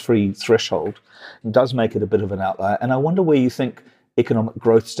tax-free threshold does make it a bit of an outlier. And I wonder where you think economic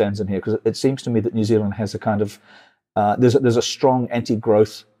growth stands in here, because it seems to me that New Zealand has a kind of there's a strong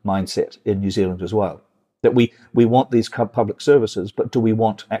anti-growth mindset in New Zealand as well. That we want these public services, but do we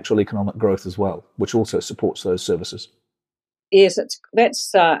want actual economic growth as well, which also supports those services? Yes,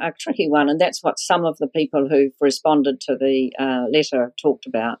 that's a tricky one, and that's what some of the people who've responded to the letter talked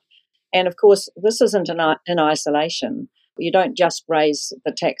about. And of course, this isn't in isolation. You don't just raise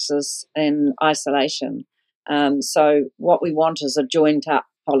the taxes in isolation. So what we want is a joined-up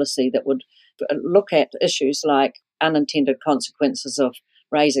policy that would look at issues like unintended consequences of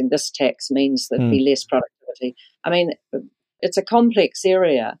raising this tax means there'd be less productivity. I mean, it's a complex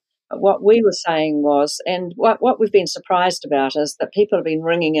area. What we were saying was, and what we've been surprised about, is that people have been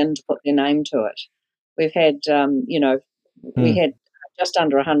ringing in to put their name to it. We've had, we had just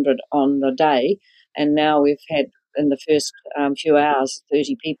under 100 on the day, and now we've had, in the first few hours,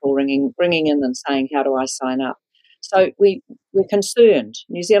 30 people ringing in and saying, how do I sign up? So we're concerned.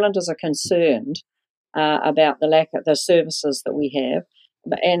 New Zealanders are concerned about the lack of the services that we have,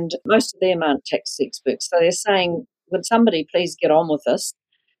 and most of them aren't tax experts. So they're saying, would somebody please get on with this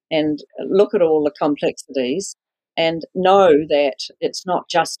and look at all the complexities and know that it's not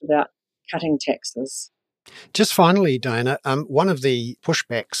just about cutting taxes. Just finally, Diana, one of the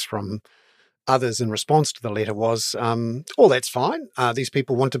pushbacks from others in response to the letter was, that's fine. These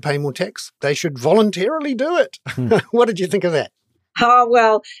people want to pay more tax. They should voluntarily do it. What did you think of that? Oh,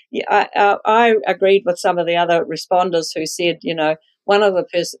 well, I agreed with some of the other responders who said, one of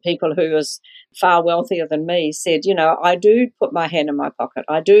the people who is far wealthier than me said, I do put my hand in my pocket.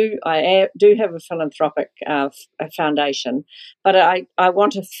 I do have a philanthropic foundation, but I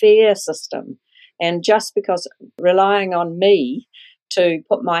want a fair system. And just because relying on me to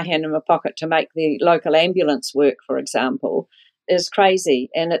put my hand in my pocket to make the local ambulance work, for example, is crazy,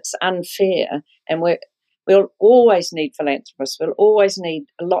 and it's unfair. And we'll always need philanthropists. We'll always need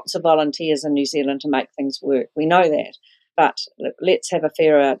lots of volunteers in New Zealand to make things work. We know that. But let's have a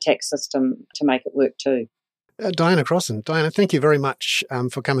fairer tax system to make it work too. Diana Crossan. Diana, thank you very much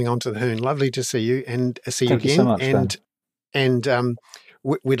for coming on to the Hoon. Lovely to see you and see you again. Thank you so much, and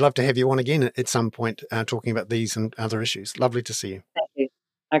we'd love to have you on again at some point talking about these and other issues. Lovely to see you. Thank you.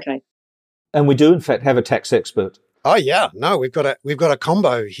 Okay. And we do, in fact, have a tax expert. Oh yeah, no, we've got a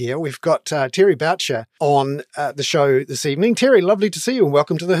combo here. We've got Terry Boucher on the show this evening. Terry, lovely to see you, and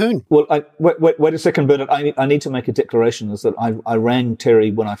welcome to the Hoon. Well, wait a second, Bernard. I need to make a declaration. Is that I rang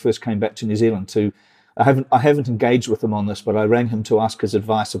Terry when I first came back to New Zealand to I haven't engaged with him on this, but I rang him to ask his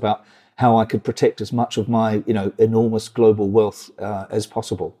advice about how I could protect as much of my, enormous global wealth as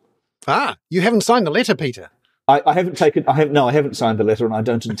possible. Ah, you haven't signed the letter, Peter. I haven't signed the letter, and I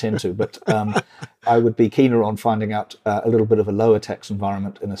don't intend to. But I would be keener on finding out a little bit of a lower tax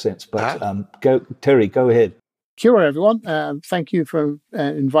environment, in a sense. But Terry, go ahead. Kia ora, everyone. Thank you for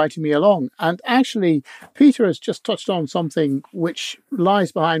inviting me along. And actually, Peter has just touched on something which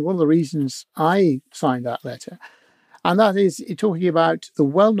lies behind one of the reasons I signed that letter. And that is talking about the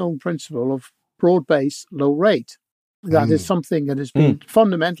well-known principle of broad base, low rate. That is something that has been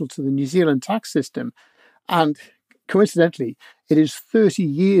fundamental to the New Zealand tax system. And coincidentally, it is 30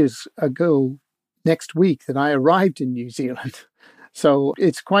 years ago next week that I arrived in New Zealand. So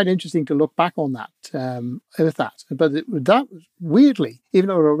it's quite interesting to look back on that, with that. But that was weirdly, even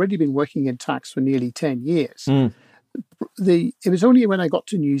though I'd already been working in tax for nearly 10 years, it was only when I got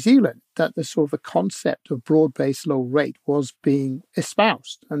to New Zealand that the sort of the concept of broad-based low rate was being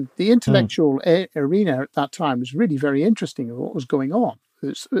espoused. And the intellectual arena at that time was really very interesting of what was going on.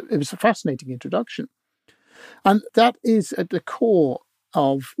 It was a fascinating introduction. And that is at the core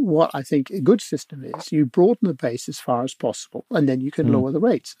of what I think a good system is. You broaden the base as far as possible, and then you can lower the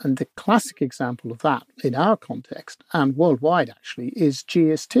rates. And the classic example of that in our context, and worldwide actually, is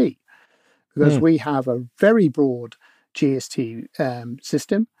GST. Because we have a very broad GST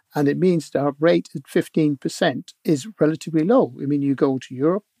system, and it means that our rate at 15% is relatively low. I mean, you go to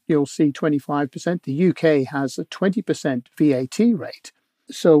Europe, you'll see 25%. The UK has a 20% VAT rate.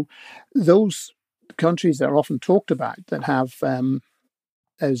 So those countries that are often talked about that have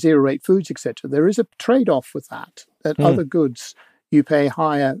zero rate foods, etc., there is a trade-off with that other goods you pay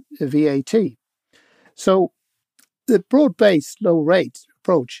higher VAT. So the broad-based low rate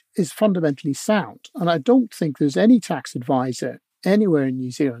approach is fundamentally sound, and I don't think there's any tax advisor anywhere in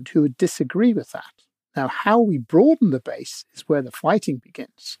New Zealand who would disagree with that. Now, how we broaden the base is where the fighting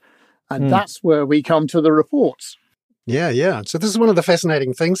begins, and that's where we come to the reports. Yeah. So this is one of the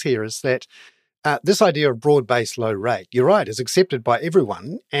fascinating things here is that this idea of broad-based low rate, you're right, is accepted by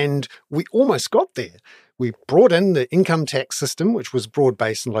everyone, and we almost got there. We brought in the income tax system, which was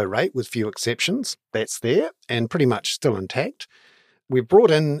broad-based and low rate with few exceptions. That's there and pretty much still intact. We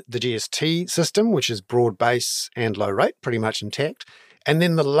brought in the GST system, which is broad-based and low rate, pretty much intact. And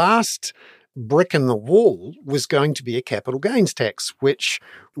then the last brick in the wall was going to be a capital gains tax, which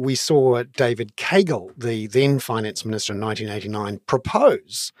we saw David Cagle, the then finance minister in 1989,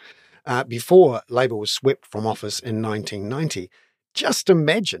 propose before Labour was swept from office in 1990. Just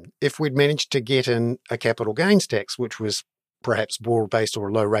imagine if we'd managed to get in a capital gains tax, which was perhaps broad-based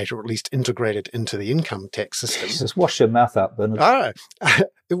or low rate, or at least integrated into the income tax system. Just wash your mouth out, Bernard.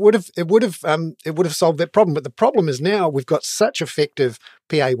 It would have solved that problem. But the problem is now we've got such effective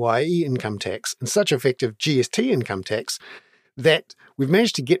PAYE income tax and such effective GST income tax that we've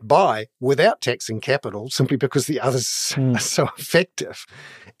managed to get by without taxing capital simply because the others are so effective.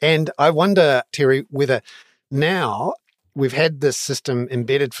 And I wonder, Terry, whether now we've had this system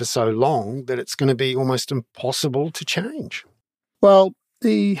embedded for so long that it's going to be almost impossible to change. Well,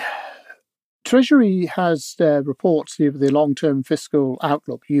 the Treasury has reports of the long-term fiscal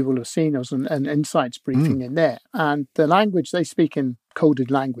outlook. You will have seen us an insights briefing in there. And the language, they speak in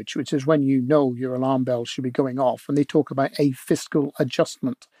coded language, which is when you know your alarm bells should be going off. And they talk about a fiscal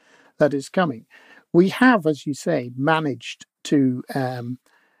adjustment that is coming. We have, as you say, managed to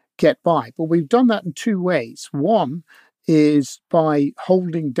get by. But we've done that in two ways. One is by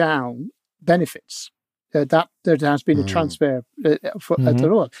holding down benefits. That there has been a transfer at the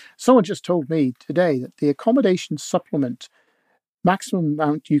lower. Someone just told me today that the accommodation supplement maximum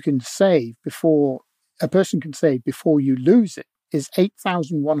amount you can save before a person can save before you lose it is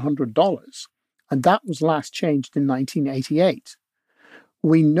 $8,100, and that was last changed in 1988.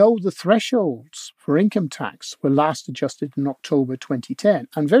 We know the thresholds for income tax were last adjusted in October 2010,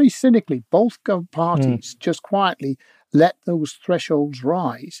 and very cynically, both parties just quietly let those thresholds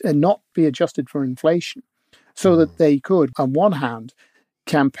rise and not be adjusted for inflation, so that they could, on one hand,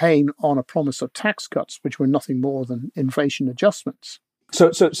 campaign on a promise of tax cuts, which were nothing more than inflation adjustments. So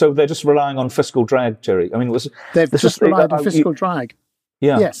they're just relying on fiscal drag, Terry. I mean, they've just relied on fiscal drag.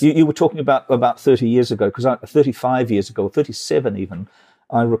 Yeah. Yes. You were talking about 30 years ago, because 35 years ago, 37 even,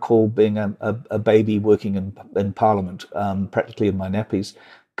 I recall being a baby working in Parliament, practically in my nappies,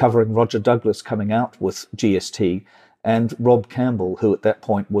 covering Roger Douglas coming out with GST, and Rob Campbell, who at that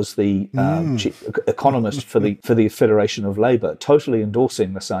point was the economist for the Federation of Labour, totally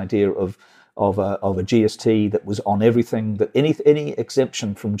endorsing this idea of a GST that was on everything, that any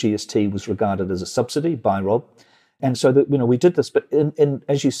exemption from GST was regarded as a subsidy by Rob, And so that, we did this, but in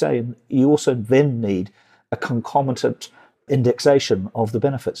as you say, you also then need a concomitant indexation of the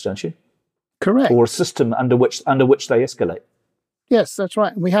benefits, don't you? Correct. Or a system under which they escalate. Yes, that's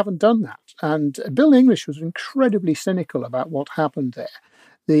right. And we haven't done that. And Bill English was incredibly cynical about what happened there.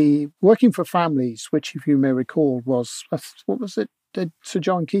 The working for families, which, if you may recall, was, what was it? Did Sir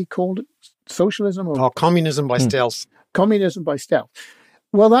John Key called it? Socialism? Communism by stealth. Communism by stealth.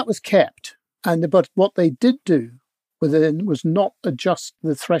 Well, that was kept. But what they did do was not adjust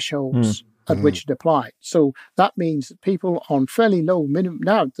the thresholds at which it applied. So that means that people on fairly low minimum,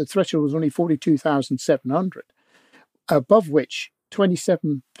 now the threshold was only 42,700, above which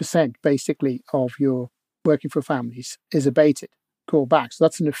 27% basically of your working for families is abated, called back. So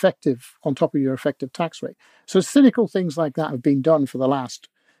that's an effective, on top of your effective tax rate. So cynical things like that have been done for the last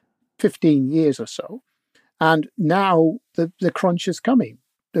 15 years or so. And now the crunch is coming.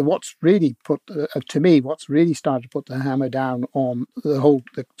 What's really what's really started to put the hammer down on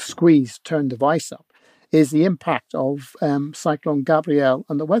the squeeze, turn the vice up, is the impact of Cyclone Gabrielle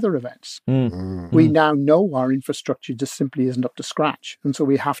and the weather events. We now know our infrastructure just simply isn't up to scratch. And so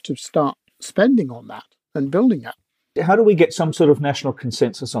we have to start spending on that and building it. How do we get some sort of national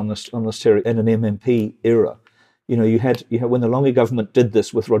consensus on this, Terry, in an MMP era? You had when the Longy government did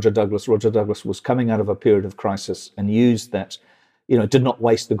this with Roger Douglas was coming out of a period of crisis and used that, did not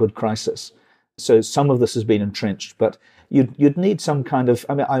waste the good crisis. So some of this has been entrenched, but you'd need some kind of,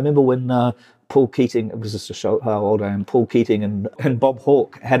 I remember when Paul Keating, it was just to show how old I am, Paul Keating and Bob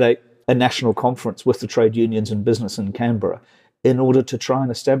Hawke had a national conference with the trade unions and business in Canberra in order to try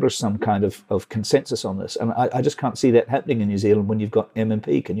and establish some kind of consensus on this. And I just can't see that happening in New Zealand when you've got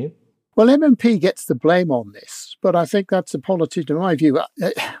MMP, can you? Well, MMP gets the blame on this, but I think that's a politician. In my view,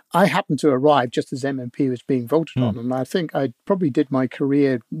 I happened to arrive just as MMP was being voted on, and I think I probably did my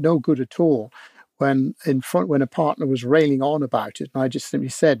career no good at all when a partner was railing on about it, and I just simply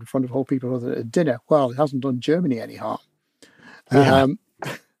said in front of whole people at dinner, well, it hasn't done Germany any harm. Yeah.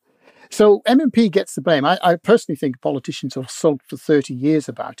 So MMP gets the blame. I personally think politicians have sulked for 30 years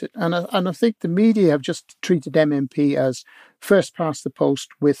about it. And I think the media have just treated MMP as first past the post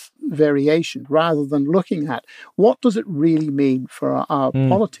with variation, rather than looking at what does it really mean for our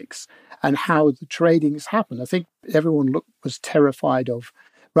politics and how the trading has happened. I think everyone was terrified of,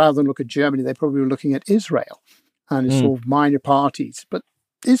 rather than look at Germany, they probably were looking at Israel and its sort of minor parties. But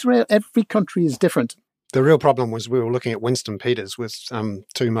Israel, every country is different. The real problem was we were looking at Winston Peters with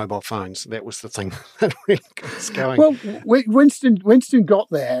 2 mobile phones. That was the thing that really got us going. Well, Winston got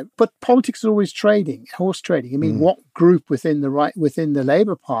there, but politics is always horse trading. I mean, what group within the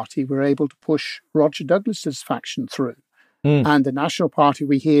Labour Party were able to push Roger Douglas's faction through? And the National Party,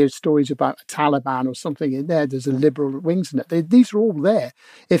 we hear stories about a Taliban or something in there. There's a liberal wings in it. These are all there.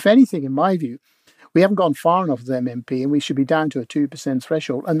 If anything, in my view, we haven't gone far enough with MMP, and we should be down to a 2%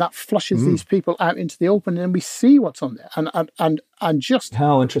 threshold, and that flushes these people out into the open, and we see what's on there. And just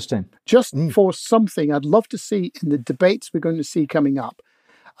how interesting. Just for something, I'd love to see in the debates we're going to see coming up.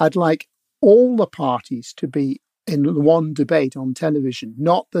 I'd like all the parties to be in one debate on television,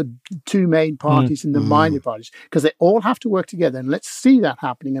 not the 2 main parties and the minor parties, because they all have to work together. And let's see that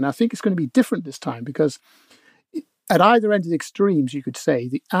happening. And I think it's going to be different this time, because at either end of the extremes, you could say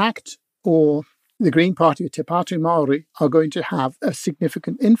the ACT or the Green Party or Te Pāti Māori are going to have a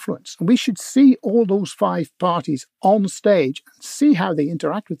significant influence. And we should see all those 5 parties on stage and see how they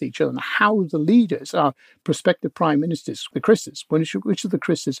interact with each other and how the leaders, our prospective prime ministers, the Chris's, which of the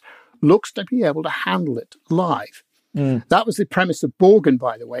Chris's looks to be able to handle it live. That was the premise of Borgen,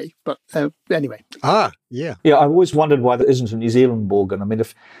 by the way. But anyway. Yeah. Yeah, I've always wondered why there isn't a New Zealand Borgen. I mean,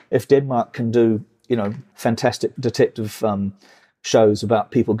 if Denmark can do, fantastic detective shows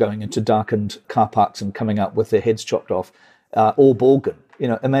about people going into darkened car parks and coming up with their heads chopped off, or Borgen.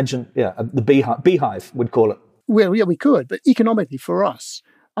 Imagine, the beehive would call it. Well, yeah, we could, but economically for us,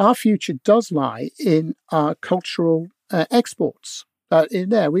 our future does lie in our cultural exports. In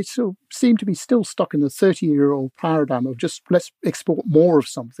there, we still seem to be still stuck in the 30-year-old paradigm of just let's export more of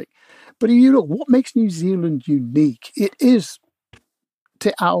something. But if you look, what makes New Zealand unique? It is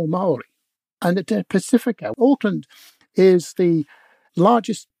Te Ao Māori and the Te Pacifica. Auckland is the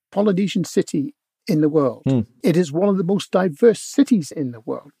largest Polynesian city in the world. It is one of the most diverse cities in the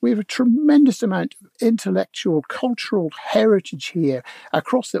world. We have a tremendous amount of intellectual, cultural heritage here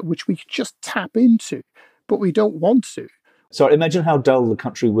across it, which we could just tap into, but we don't want to. So imagine how dull the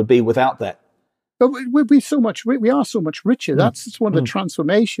country would be without that. But we are so much richer. That's one of the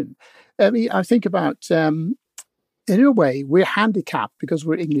transformation. I mean, I think about, in a way, we're handicapped because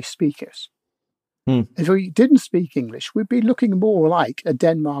we're English speakers. If we didn't speak English, we'd be looking more like a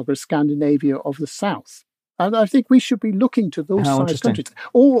Denmark or Scandinavia of the South. And I think we should be looking to those size countries.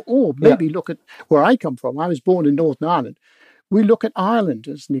 Or maybe look at where I come from. I was born in Northern Ireland. We look at Ireland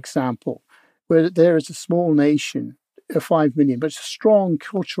as an example, where there is a small nation of 5 million, but it's a strong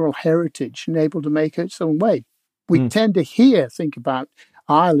cultural heritage and able to make its own way. We tend to think about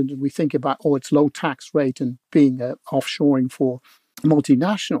Ireland, and we think about, its low tax rate and being offshoring for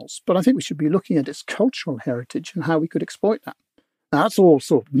multinationals. But I think we should be looking at its cultural heritage and how we could exploit that. Now, that's all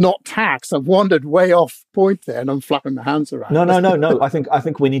sort of not tax. I've wandered way off point there, and I'm flapping my hands around. No. I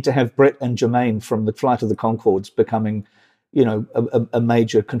think we need to have Brett and Jermaine from the Flight of the Conchords becoming, a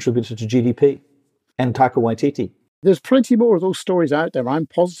major contributor to GDP, and Taika Waititi. There's plenty more of those stories out there. I'm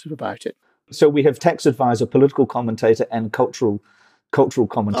positive about it. So we have tax advisor, political commentator, and cultural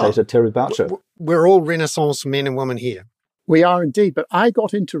commentator Terry Boucher. We're all Renaissance men and women here. We are indeed. But I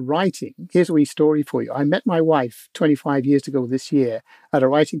got into writing. Here's a wee story for you. I met my wife 25 years ago this year at a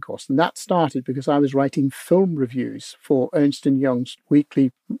writing course. And that started because I was writing film reviews for Ernst & Young's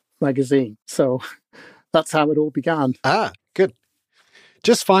weekly magazine. So that's how it all began. Ah, good.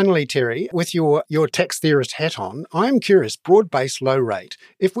 Just finally, Terry, with your tax theorist hat on, I'm curious, broad-based low rate.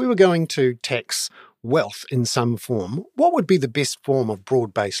 If we were going to tax wealth in some form, what would be the best form of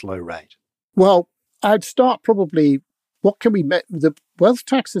broad-based low rate? Well, I'd start probably, what can we the wealth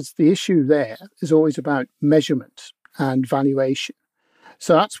taxes, the issue there is always about measurement and valuation.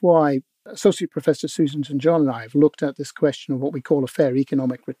 So that's why Associate Professor Susan St. John and I have looked at this question of what we call a fair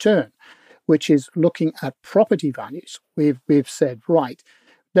economic return, which is looking at property values. We've said, right,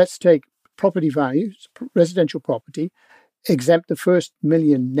 let's take property values, residential property, exempt the first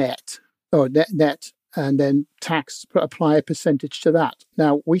million net, and then apply a percentage to that.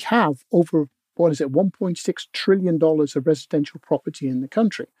 Now, we have over, $1.6 trillion of residential property in the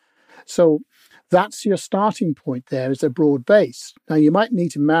country. So that's your starting point there as a broad base. Now, you might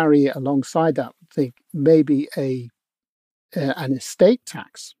need to marry alongside that, think maybe an estate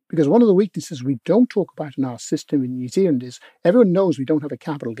tax, because one of the weaknesses we don't talk about in our system in New Zealand is everyone knows we don't have a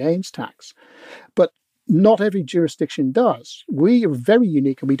capital gains tax, but not every jurisdiction does. We are very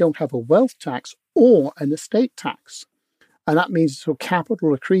unique, and we don't have a wealth tax or an estate tax. And that means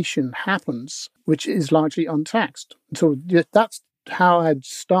capital accretion happens, which is largely untaxed. So that's how I'd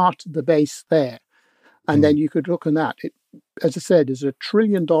start the base there. And then you could look at that. It, as I said, is a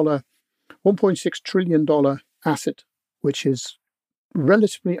 $1.6 trillion asset, which is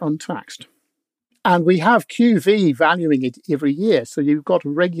relatively untaxed. And we have QV valuing it every year. So you've got a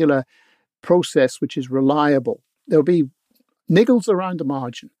regular process which is reliable. There'll be niggles around the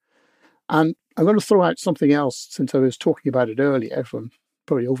margin. And I'm going to throw out something else since I was talking about it earlier. If I'm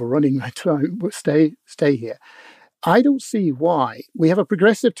probably overrunning my time, but stay here. I don't see why. We have a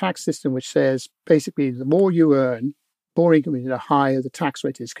progressive tax system which says basically the more you earn, more income, the higher the tax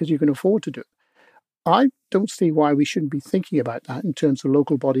rate is because you can afford to do it. I don't see why we shouldn't be thinking about that in terms of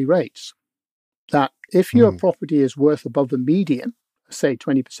local body rates. That if your property is worth above the median, say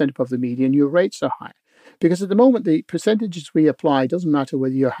 20% above the median, your rates are higher. Because at the moment, the percentages we apply doesn't matter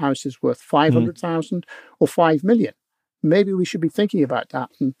whether your house is worth 500,000 or 5 million. Maybe we should be thinking about that.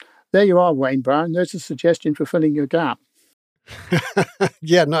 And there you are, Wayne Brown. There's a suggestion for filling your gap.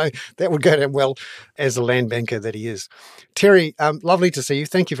 Yeah, no, that would go down well as a land banker that he is. Terry, lovely to see you.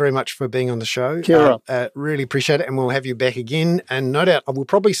 Thank you very much for being on the show. Really appreciate it, and we'll have you back again. And no doubt, I will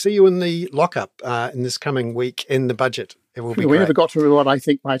probably see you in the lockup in this coming week in the budget. It will be We never got to what I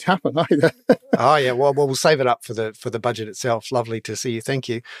think might happen either. Oh, yeah. Well, we'll save it up for the budget itself. Lovely to see you. Thank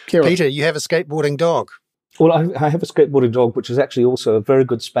you. Kia ora. Peter, you have a skateboarding dog. Well, I have a skateboarding dog, which is actually also a very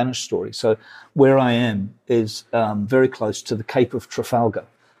good Spanish story. So where I am is very close to the Cape of Trafalgar,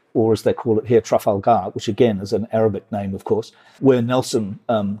 or as they call it here, Trafalgar, which again is an Arabic name, of course, where Nelson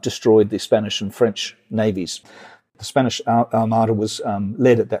destroyed the Spanish and French navies. The Spanish Armada was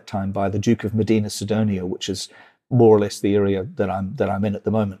led at that time by the Duke of Medina Sidonia, which is more or less the area that I'm in at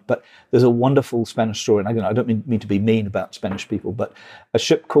the moment. But there's a wonderful Spanish story, and again, I don't mean to be mean about Spanish people, but a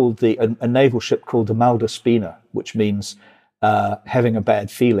ship called a naval ship called the Maldaspina, which means having a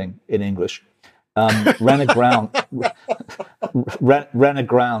bad feeling in English, ran aground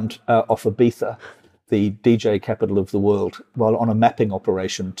off Ibiza, the DJ capital of the world, while on a mapping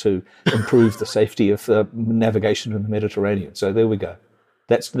operation to improve the safety of navigation in the Mediterranean. So there we go.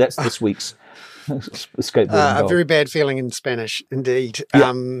 That's this week's skateboarding. A very bad feeling in Spanish, indeed.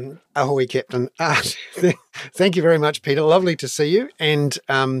 Yeah. Ahoy, Captain. Thank you very much, Peter. Lovely to see you. And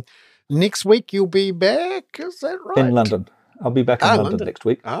next week you'll be back, is that right? In London. I'll be back in London next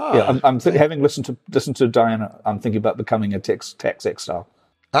week. Oh. Yeah, having listened to Diana, I'm thinking about becoming a tax exile.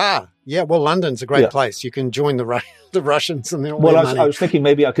 Yeah. Well, London's a great place. You can join the Russians and their money. I was thinking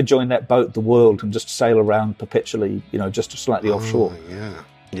maybe I could join that boat, the World, and just sail around perpetually, just slightly offshore.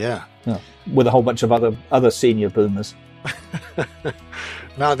 Yeah. With a whole bunch of other senior boomers.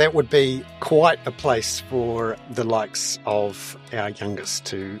 No, that would be quite a place for the likes of our youngest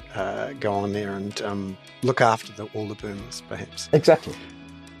to go on there and look after all the boomers, perhaps. Exactly.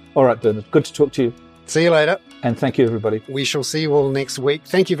 All right, Bernard. Good to talk to you. See you later. And thank you, everybody. We shall see you all next week.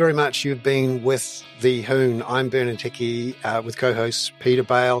 Thank you very much. You've been with the Hoon. I'm Bernard Hickey with co-host Peter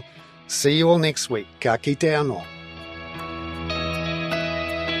Bale. See you all next week. Ka kite anō.